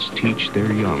parents teach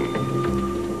their young.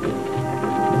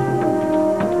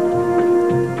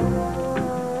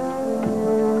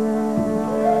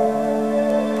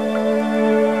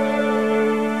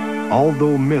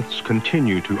 Although myths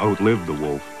continue to outlive the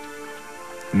wolf,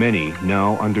 many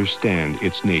now understand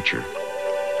its nature.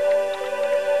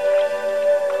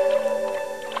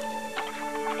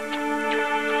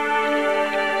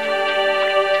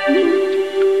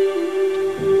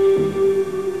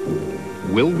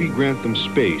 Will we grant them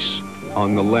space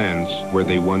on the lands where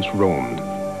they once roamed,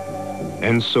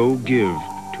 and so give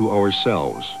to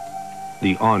ourselves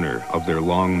the honor of their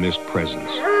long-missed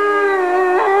presence?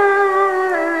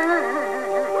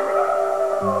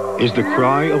 Is the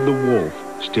cry of the wolf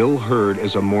still heard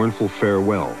as a mournful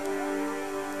farewell?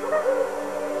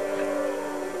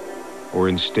 Or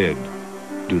instead,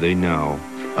 do they now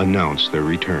announce their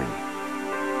return?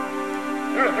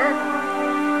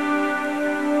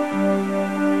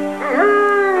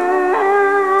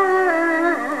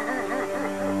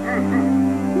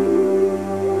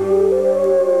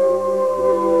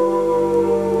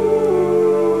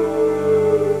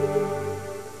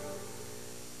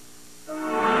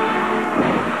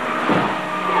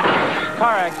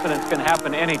 accidents can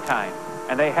happen anytime,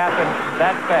 and they happen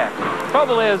that fast.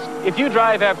 Trouble is, if you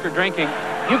drive after drinking,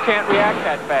 you can't react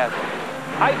that fast.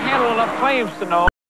 I handle enough claims to know